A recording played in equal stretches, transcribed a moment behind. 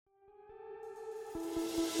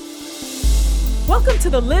Welcome to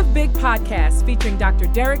the Live Big podcast featuring Dr.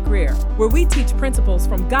 Derek Grier, where we teach principles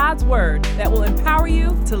from God's Word that will empower you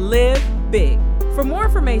to live big. For more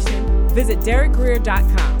information, visit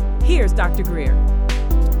derekgrier.com. Here's Dr. Grier.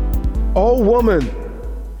 Oh, woman,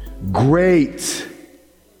 great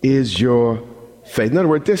is your faith. In other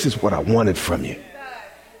words, this is what I wanted from you.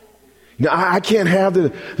 Now, I can't have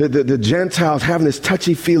the Gentiles having this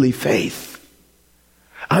touchy-feely faith.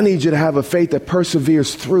 I need you to have a faith that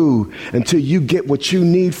perseveres through until you get what you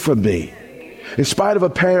need from me. In spite of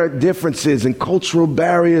apparent differences and cultural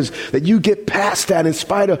barriers, that you get past that in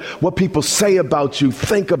spite of what people say about you,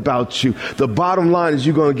 think about you. The bottom line is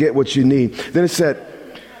you're going to get what you need. Then it said,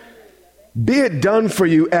 be it done for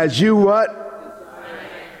you as you what?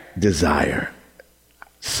 Desire.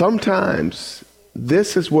 Sometimes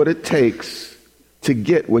this is what it takes to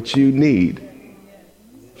get what you need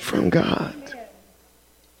from God.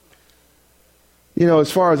 You know,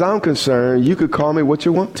 as far as I'm concerned, you could call me what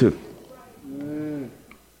you want to.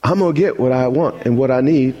 I'm going to get what I want and what I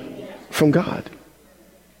need from God.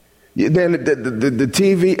 Then the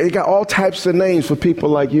TV, it got all types of names for people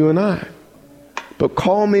like you and I. But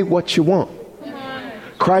call me what you want.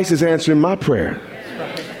 Christ is answering my prayer.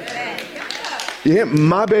 Yeah,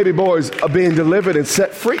 my baby boys are being delivered and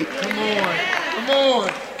set free. Come on. Come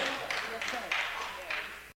on.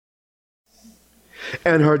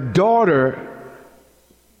 And her daughter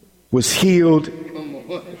was healed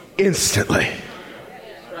instantly.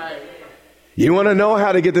 You want to know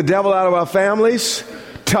how to get the devil out of our families?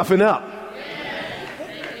 Toughen up.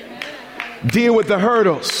 Deal with the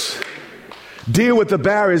hurdles. Deal with the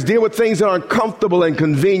barriers. Deal with things that are uncomfortable and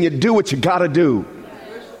convenient. Do what you got to do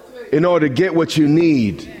in order to get what you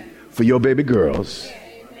need for your baby girls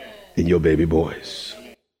and your baby boys.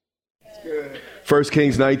 1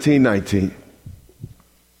 Kings 19:19.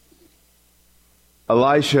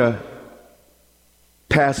 Elisha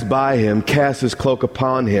passed by him, cast his cloak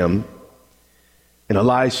upon him, and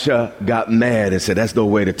Elisha got mad and said, that's no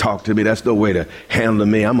way to talk to me. That's no way to handle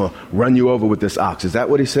me. I'm going to run you over with this ox. Is that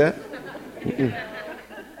what he said?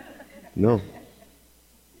 No.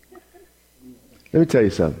 Let me tell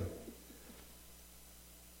you something.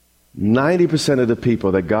 90% of the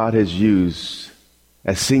people that God has used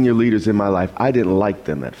as senior leaders in my life, I didn't like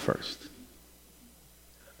them at first.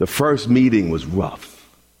 The first meeting was rough.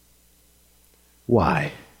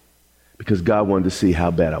 Why? Because God wanted to see how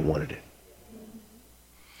bad I wanted it.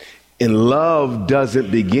 And love doesn't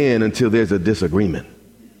begin until there's a disagreement.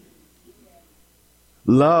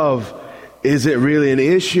 Love isn't really an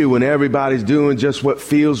issue when everybody's doing just what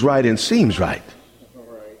feels right and seems right.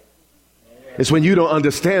 It's when you don't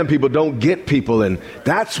understand people, don't get people, and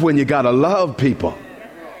that's when you gotta love people.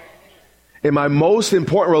 In my most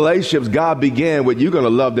important relationships, God began with, you're going to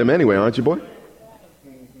love them anyway, aren't you, boy?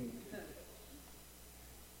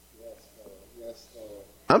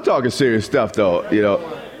 I'm talking serious stuff, though, you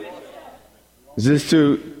know. Is this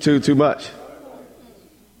too much?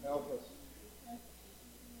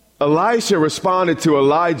 Elisha responded to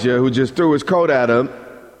Elijah, who just threw his coat at him,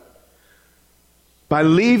 by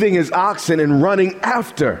leaving his oxen and running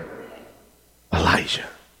after Elijah.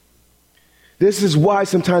 This is why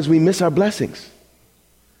sometimes we miss our blessings.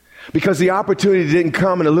 Because the opportunity didn't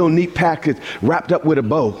come in a little neat package wrapped up with a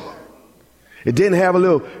bow. It didn't have a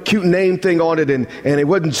little cute name thing on it and it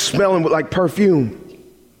wasn't smelling like perfume.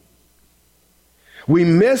 We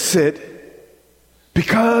miss it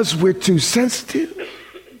because we're too sensitive.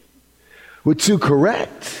 We're too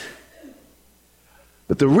correct.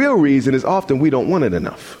 But the real reason is often we don't want it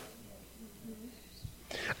enough.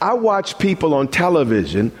 I watch people on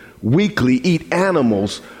television weekly eat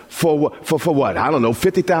animals for what? I don't know,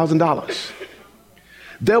 $50,000.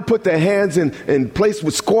 They'll put their hands in place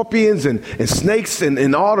with scorpions and snakes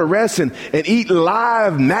and all the rest and eat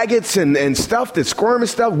live maggots and stuff that's squirming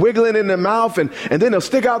stuff, wiggling in their mouth, and then they'll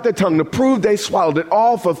stick out their tongue to prove they swallowed it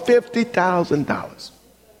all for $50,000.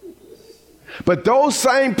 But those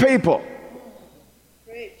same people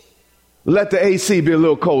let the AC be a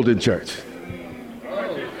little cold in church.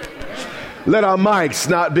 Let our mics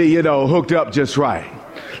not be, hooked up just right.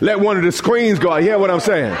 Let one of the screens go. You hear what I'm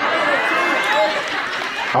saying?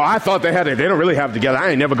 Oh, I thought they had it. They don't really have it together. I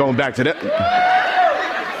ain't never going back to that.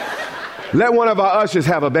 Let one of our ushers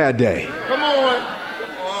have a bad day. Come on.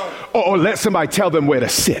 Or let somebody tell them where to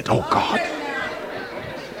sit. Oh, God.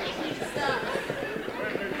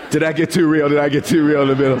 Did I get too real? Did I get too real in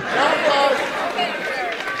the middle?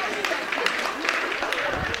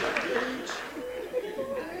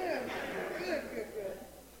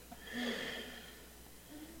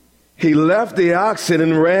 He left the oxen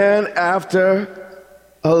and ran after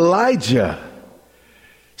Elijah.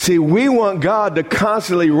 See, we want God to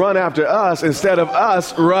constantly run after us instead of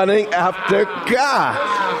us running after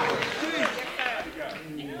God.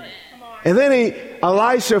 And then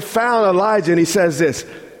Elisha found Elijah and he says this,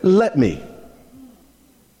 let me.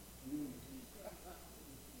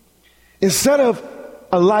 Instead of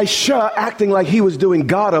Elisha acting like he was doing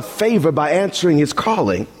God a favor by answering his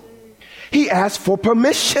calling, he asked for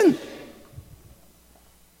permission.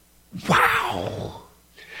 Wow.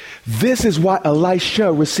 This is why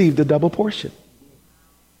Elisha received a double portion.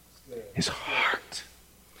 His heart.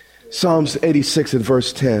 Psalms 86 and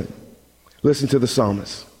verse 10. Listen to the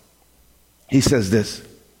psalmist. He says this.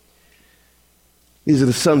 These are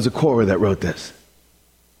the sons of Korah that wrote this.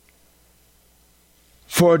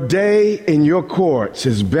 For a day in your courts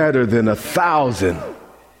is better than 1,000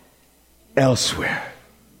 elsewhere.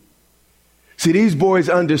 See, these boys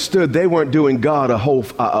understood they weren't doing God a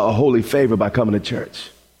holy favor by coming to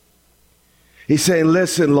church. He's saying,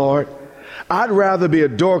 listen, Lord, I'd rather be a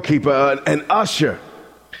doorkeeper, an usher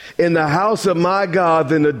in the house of my God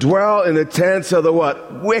than to dwell in the tents of the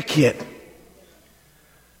what? Wicked.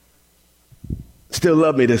 Still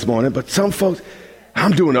love me this morning, but some folks,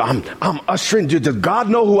 I'm ushering. Does God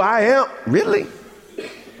know who I am? Really?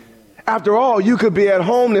 After all, you could be at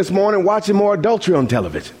home this morning watching more adultery on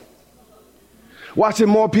television. Watching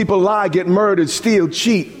more people lie, get murdered, steal,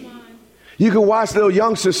 cheat. You can watch little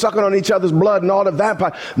youngsters sucking on each other's blood and all the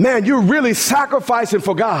vampire. Man, you're really sacrificing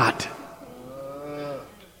for God.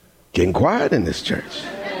 Getting quiet in this church.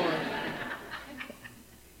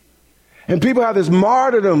 And people have this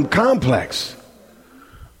martyrdom complex.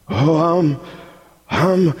 Oh,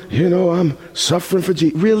 I'm suffering for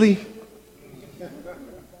Jesus. Really?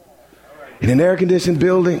 In an air-conditioned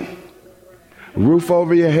building, roof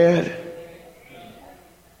over your head.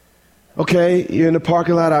 Okay, you're in the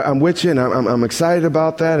parking lot. I'm with you, and I'm excited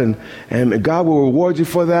about that, and God will reward you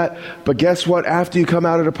for that. But guess what? After you come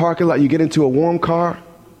out of the parking lot, you get into a warm car.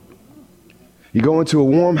 You go into a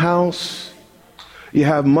warm house. You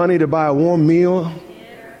have money to buy a warm meal.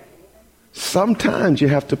 Sometimes you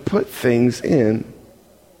have to put things in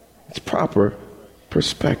its proper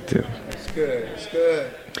perspective. It's good. It's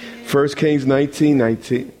good. 1 Kings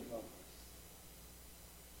 19:19.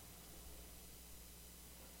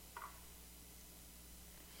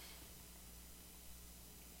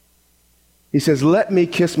 He says, let me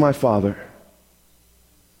kiss my father.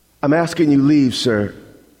 I'm asking you leave, sir,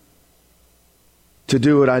 to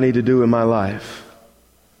do what I need to do in my life.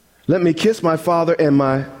 Let me kiss my father and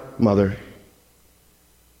my mother.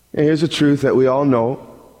 And here's the truth that we all know.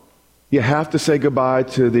 You have to say goodbye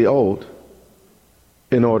to the old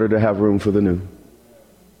in order to have room for the new.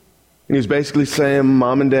 And he's basically saying,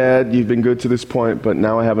 Mom and Dad, you've been good to this point, but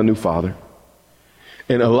now I have a new father.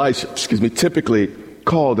 And Elisha, typically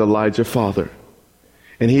called Elijah father.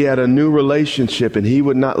 And he had a new relationship, and he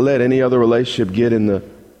would not let any other relationship get in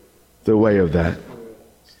the way of that.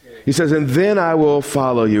 He says, and then I will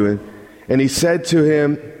follow you. And he said to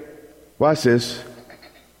him, watch this.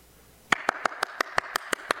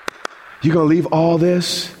 You're going to leave all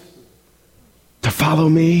this to follow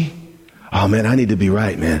me? Oh man, I need to be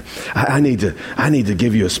right, man. I need to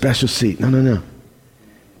give you a special seat. No.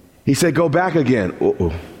 He said, go back again.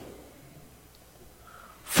 Uh-oh.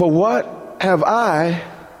 For what have I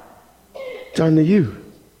done to you?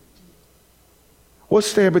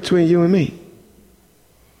 What's there between you and me?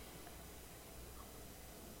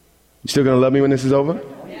 You still going to love me when this is over?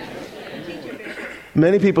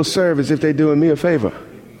 Many people serve as if they're doing me a favor.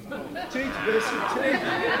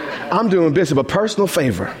 I'm doing Bishop a personal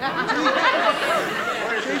favor.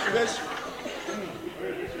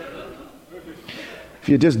 If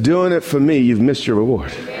you're just doing it for me, you've missed your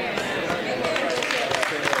reward.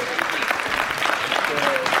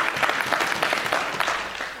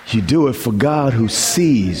 You do it for God who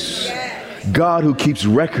sees, God who keeps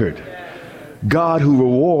record, God who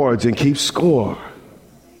rewards and keeps score.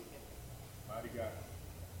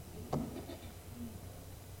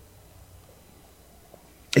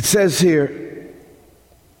 It says here,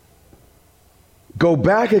 go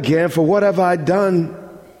back again, for what have I done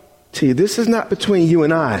to you? This is not between you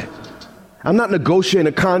and I. I'm not negotiating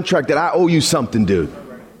a contract that I owe you something, dude.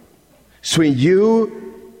 It's between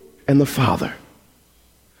you and the Father.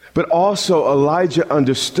 But also Elijah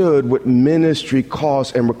understood what ministry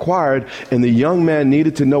cost and required, and the young man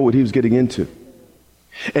needed to know what he was getting into.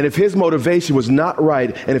 And if his motivation was not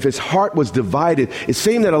right, and if his heart was divided, it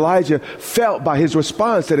seemed that Elijah felt by his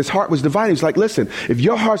response that his heart was divided. He's like, listen, if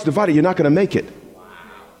your heart's divided, you're not going to make it.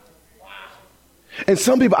 And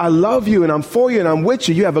some people, I love you and I'm for you and I'm with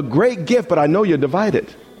you. You have a great gift, but I know you're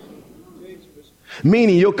divided.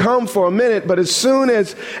 Meaning you'll come for a minute, but as soon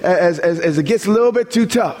as it gets a little bit too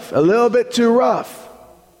tough, a little bit too rough,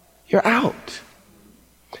 you're out.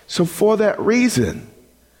 So for that reason,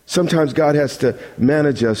 sometimes God has to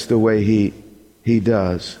manage us the way he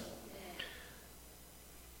does.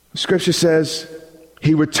 Scripture says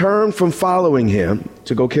he returned from following him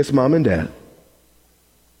to go kiss mom and dad.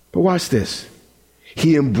 But watch this.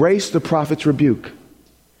 He embraced the prophet's rebuke.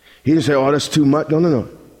 He didn't say, oh, that's too much. No.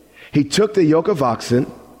 He took the yoke of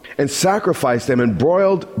oxen and sacrificed them and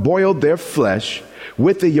boiled their flesh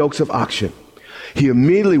with the yokes of oxen. He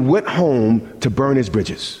immediately went home to burn his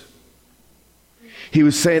bridges. He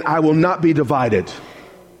was saying, I will not be divided.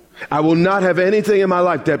 I will not have anything in my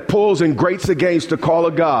life that pulls and grates against the call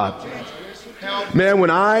of God. Man,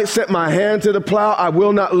 when I set my hand to the plow, I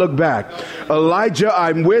will not look back. Elijah,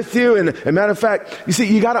 I'm with you. And matter of fact, you see,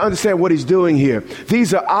 you got to understand what he's doing here.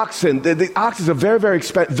 These are oxen. The oxen are very, very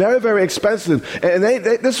expensive. And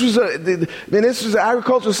this was an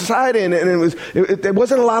agricultural society, and it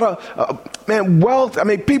wasn't a lot of wealth. I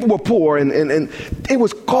mean, people were poor, and it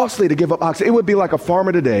was costly to give up oxen. It would be like a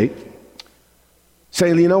farmer today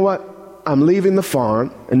saying, you know what? I'm leaving the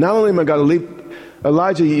farm, and not only am I going to leave.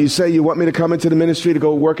 Elijah, you say you want me to come into the ministry to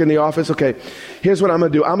go work in the office? Okay, here's what I'm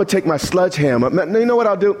going to do. I'm going to take my sledgehammer. You know what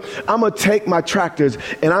I'll do? I'm going to take my tractors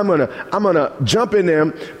and I'm going to jump in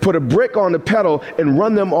them, put a brick on the pedal and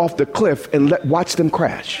run them off the cliff and watch them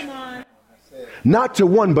crash. Not to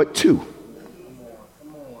one, but two.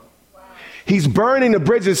 He's burning the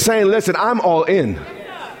bridges saying, listen, I'm all in.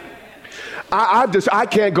 I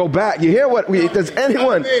can't go back. You hear does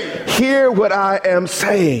anyone hear what I am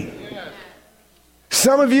saying?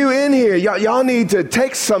 Some of you in here, y'all need to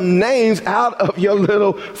take some names out of your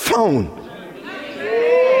little phone.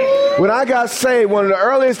 When I got saved, one of the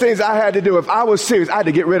earliest things I had to do, if I was serious, I had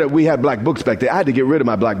to get rid of, we had black books back there. I had to get rid of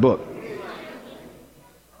my black book.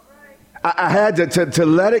 I had to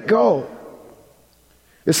let it go.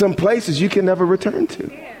 There's some places you can never return to.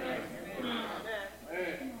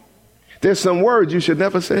 There's some words you should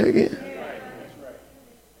never say again.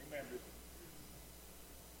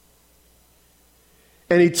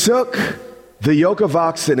 And he took the yoke of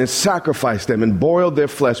oxen and sacrificed them and boiled their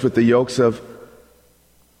flesh with the yokes of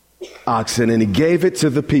oxen, and he gave it to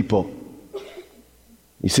the people.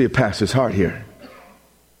 You see a pastor's heart here.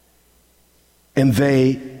 And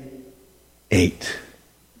they ate.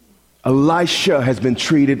 Elisha has been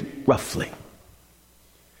treated roughly.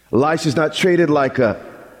 Elisha's not treated like a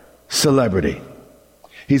celebrity.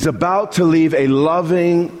 He's about to leave a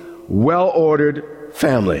loving, well-ordered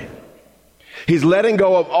family. He's letting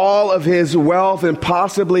go of all of his wealth and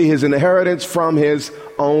possibly his inheritance from his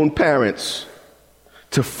own parents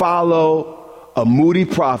to follow a moody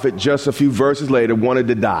prophet just a few verses later wanted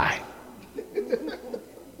to die.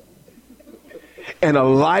 And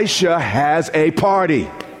Elisha has a party.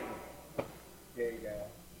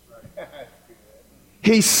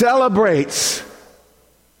 He celebrates.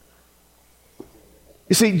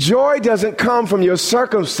 You see, joy doesn't come from your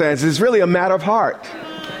circumstances. It's really a matter of heart.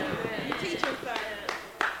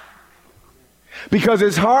 Because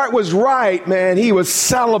his heart was right, man, he was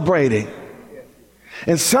celebrating.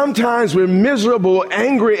 And sometimes we're miserable,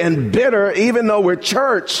 angry, and bitter, even though we're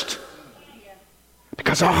churched.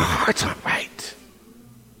 Because our hearts aren't right.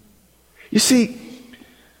 You see,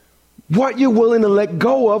 what you're willing to let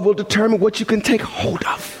go of will determine what you can take hold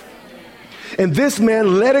of. And this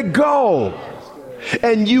man let it go.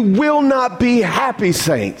 And you will not be happy,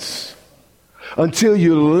 saints, until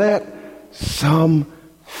you let some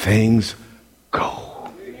things go.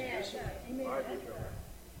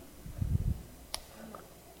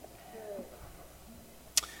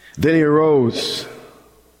 Then he arose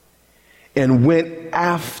and went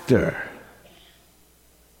after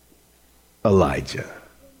Elijah.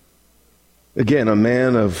 Again, a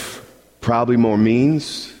man of probably more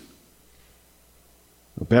means,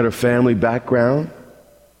 a better family background,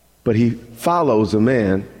 but he follows a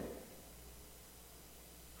man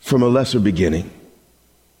from a lesser beginning.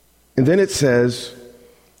 And then it says,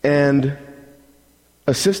 and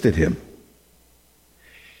assisted him.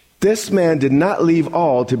 This man did not leave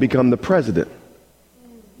all to become the president.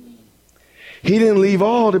 He didn't leave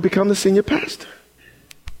all to become the senior pastor.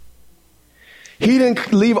 He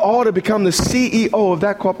didn't leave all to become the CEO of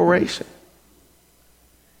that corporation.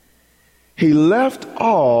 He left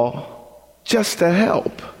all just to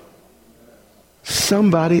help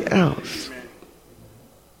somebody else.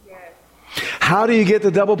 How do you get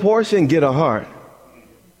the double portion? Get a heart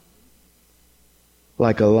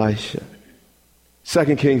like Elisha.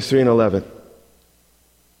 2 Kings 3:11.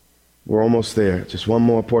 We're almost there. Just one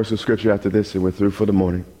more portion of scripture after this and we're through for the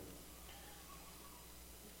morning.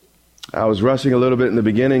 I was rushing a little bit in the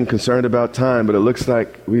beginning, concerned about time, but it looks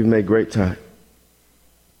like we've made great time.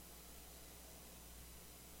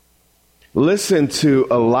 Listen to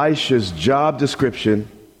Elisha's job description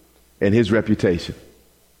and his reputation.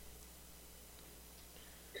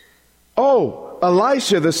 Oh,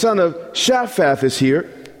 Elisha, the son of Shaphat, is here,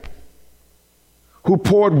 who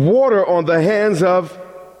poured water on the hands of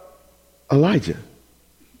Elijah.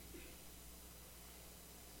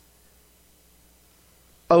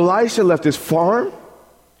 Elisha left his farm,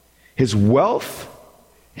 his wealth,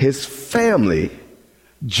 his family,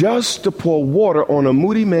 just to pour water on a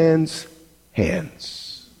moody man's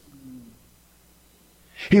hands.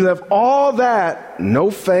 He left all that, no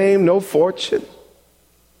fame, no fortune,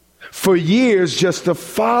 for years just to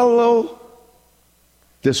follow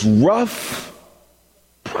this rough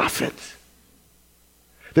prophet,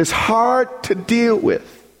 this hard to deal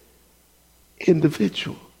with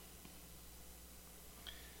individual.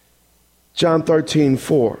 John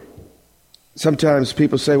 13:4. Sometimes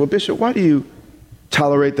people say, well, Bishop, why do you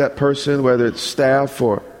tolerate that person, whether it's staff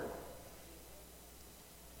or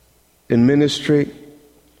in ministry?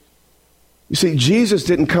 You see, Jesus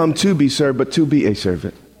didn't come to be served, but to be a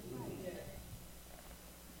servant.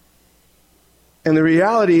 And the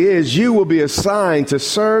reality is you will be assigned to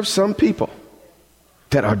serve some people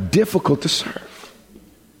that are difficult to serve.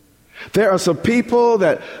 There are some people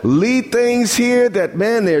that lead things here that,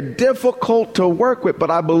 man, they're difficult to work with, but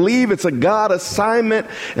I believe it's a God assignment.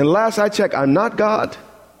 And last I checked, I'm not God.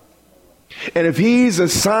 And if he's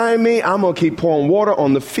assigned me, I'm going to keep pouring water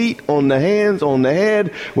on the feet, on the hands, on the head,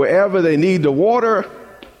 wherever they need the water.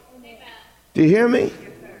 Do you hear me?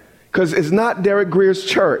 Because it's not Derek Greer's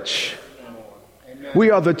church. We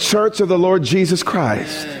are the church of the Lord Jesus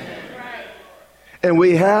Christ. And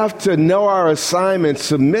we have to know our assignments,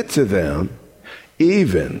 submit to them,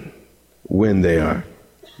 even when they are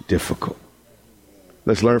difficult.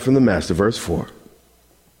 Let's learn from the Master. Verse 4.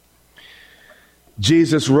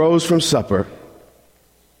 Jesus rose from supper.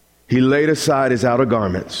 He laid aside his outer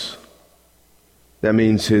garments. That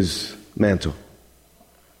means his mantle.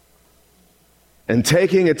 And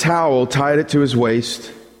taking a towel, tied it to his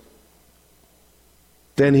waist.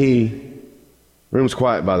 Then room's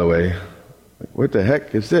quiet, by the way. What the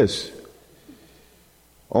heck is this?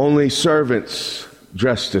 Only servants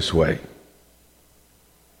dress this way.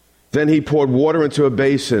 Then he poured water into a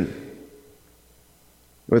basin.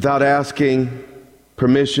 Without asking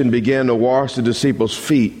permission, began to wash the disciples'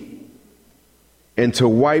 feet and to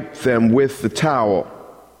wipe them with the towel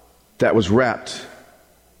that was wrapped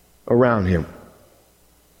around him.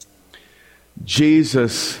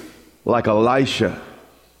 Jesus, like Elisha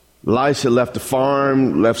left the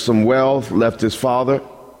farm, left some wealth, left his father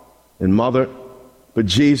and mother. But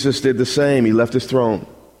Jesus did the same. He left his throne.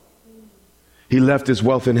 He left his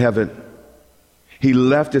wealth in heaven. He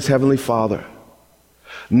left his heavenly Father.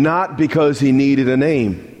 Not because he needed a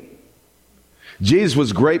name. Jesus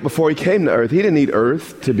was great before he came to earth. He didn't need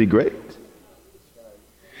earth to be great.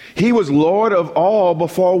 He was Lord of all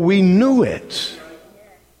before we knew it.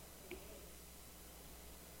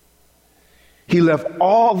 He left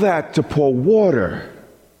all that to pour water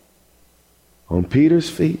on Peter's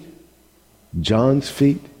feet, John's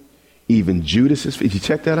feet, even Judas's feet. You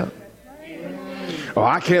check that out? Oh,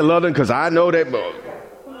 I can't love them because I know that.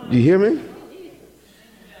 You hear me?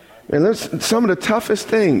 And that's some of the toughest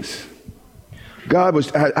things.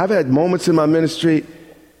 I've had moments in my ministry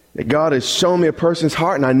that God has shown me a person's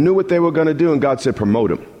heart and I knew what they were going to do and God said,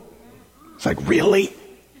 promote them. It's like, really?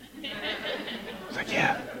 It's like,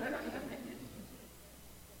 yeah.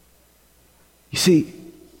 You see,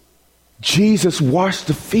 Jesus washed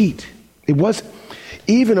the feet. It was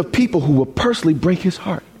even of people who will personally break his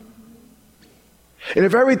heart. And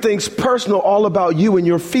if everything's personal, all about you and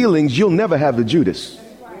your feelings, you'll never have the Judas.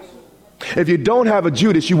 If you don't have a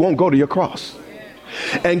Judas, you won't go to your cross.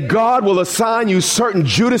 And God will assign you certain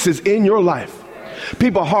Judases in your life.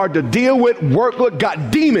 People hard to deal with, work with,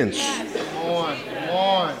 got demons. Come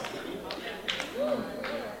on.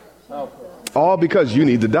 All because you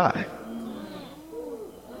need to die.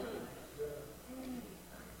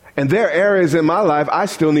 And there are areas in my life I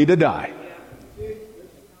still need to die.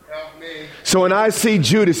 So when I see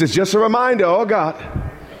Judas, it's just a reminder, oh God,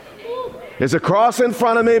 there's a cross in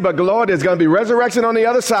front of me, but Lord, there's going to be resurrection on the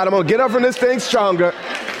other side. I'm going to get up from this thing stronger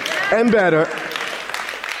and better.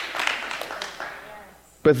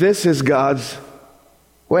 But this is God's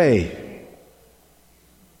way.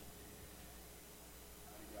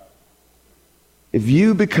 If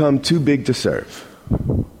you become too big to serve,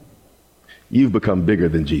 you've become bigger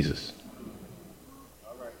than Jesus.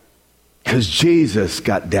 Because Jesus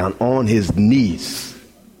got down on his knees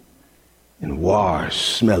and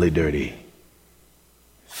wash smelly, dirty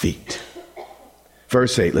feet.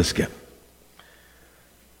 Verse 8, let's skip.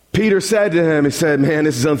 Peter said to him, he said, man,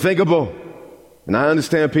 this is unthinkable. And I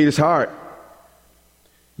understand Peter's heart.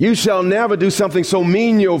 You shall never do something so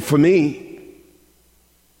menial for me.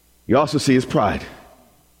 You also see his pride.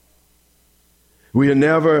 We are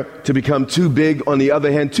never to become too big, on the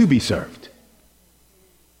other hand, to be served.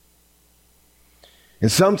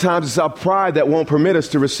 And sometimes it's our pride that won't permit us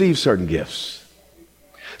to receive certain gifts.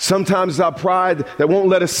 Sometimes it's our pride that won't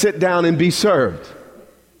let us sit down and be served.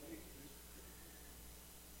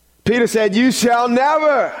 Peter said, you shall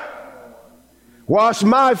never wash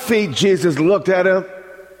my feet. Jesus looked at him.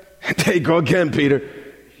 There you go again, Peter.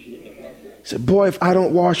 He said, boy, if I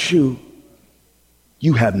don't wash you,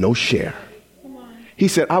 you have no share. He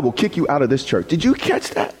said, I will kick you out of this church. Did you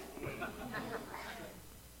catch that?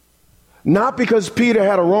 Not because Peter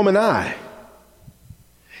had a Roman eye.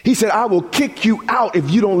 He said, I will kick you out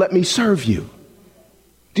if you don't let me serve you.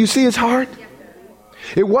 Do you see his heart?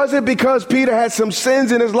 It wasn't because Peter had some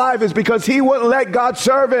sins in his life. It's because he wouldn't let God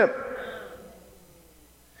serve him.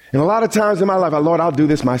 And a lot of times in my life, Lord, I'll do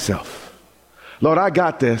this myself. Lord, I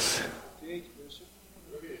got this.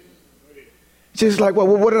 Just like, well,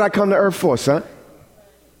 what did I come to earth for, son?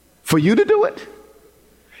 For you to do it?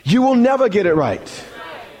 You will never get it right.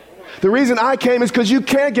 The reason I came is because you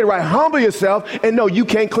can't get it right. Humble yourself and know you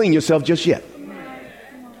can't clean yourself just yet.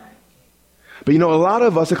 But you know, a lot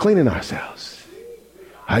of us are cleaning ourselves.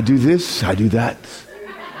 I do this, I do that.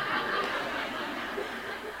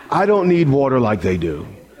 I don't need water like they do.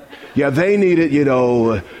 Yeah, they need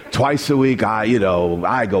it, twice a week.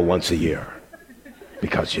 I go once a year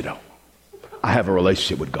because, I have a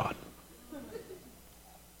relationship with God.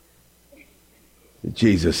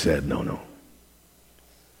 Jesus said, no.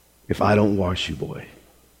 If I don't wash you, boy,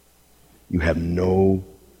 you have no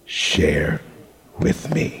share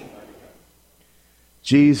with me.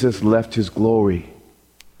 Jesus left his glory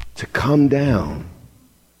to come down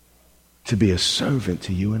to be a servant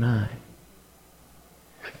to you and I.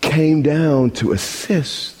 Came down to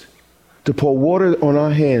assist, to pour water on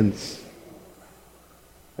our hands,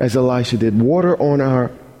 as Elisha did, water on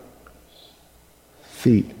our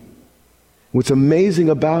feet. What's amazing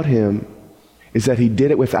about him is that he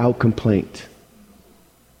did it without complaint.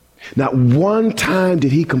 Not one time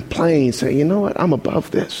did he complain, say, you know what, I'm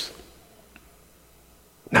above this.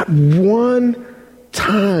 Not one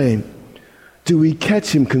time do we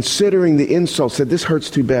catch him considering the insult, said, this hurts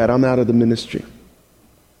too bad, I'm out of the ministry.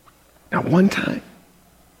 Not one time.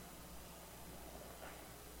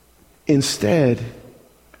 Instead,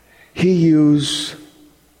 he used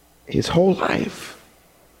his whole life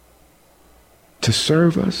to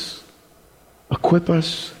serve us, equip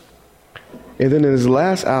us, and then in his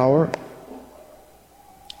last hour,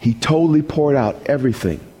 he totally poured out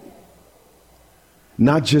everything.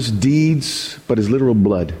 Not just deeds, but his literal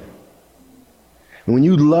blood. And when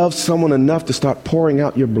you love someone enough to start pouring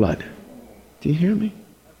out your blood, do you hear me?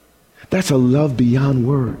 That's a love beyond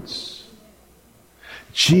words.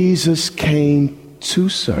 Jesus came to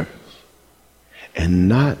serve and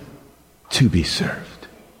not to be served.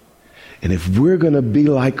 And if we're going to be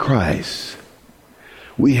like Christ,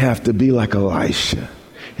 we have to be like Elisha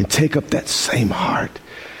and take up that same heart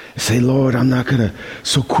and say, Lord, I'm not going to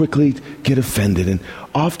so quickly get offended. And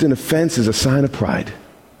often offense is a sign of pride.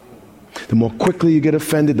 The more quickly you get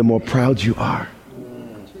offended, the more proud you are.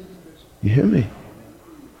 You hear me?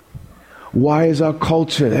 Why is our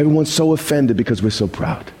culture, everyone's so offended? Because we're so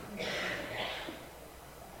proud.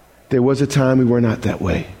 There was a time we were not that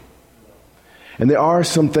way. And there are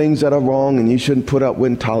some things that are wrong and you shouldn't put up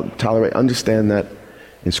with and tolerate. Understand that.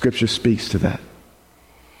 And Scripture speaks to that.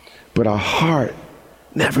 But our heart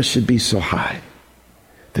never should be so high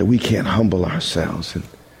that we can't humble ourselves.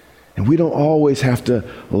 And we don't always have to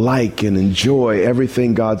like and enjoy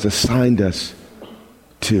everything God's assigned us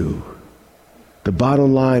to. The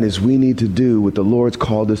bottom line is we need to do what the Lord's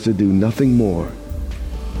called us to do, nothing more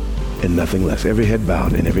and nothing less. Every head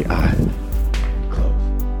bowed and every eye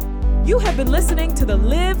closed. You have been listening to the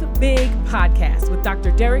Live Big podcast with Dr.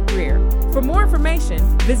 Derek Grier. For more information,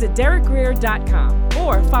 visit derekgrier.com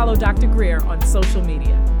or follow Dr. Grier on social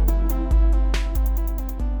media.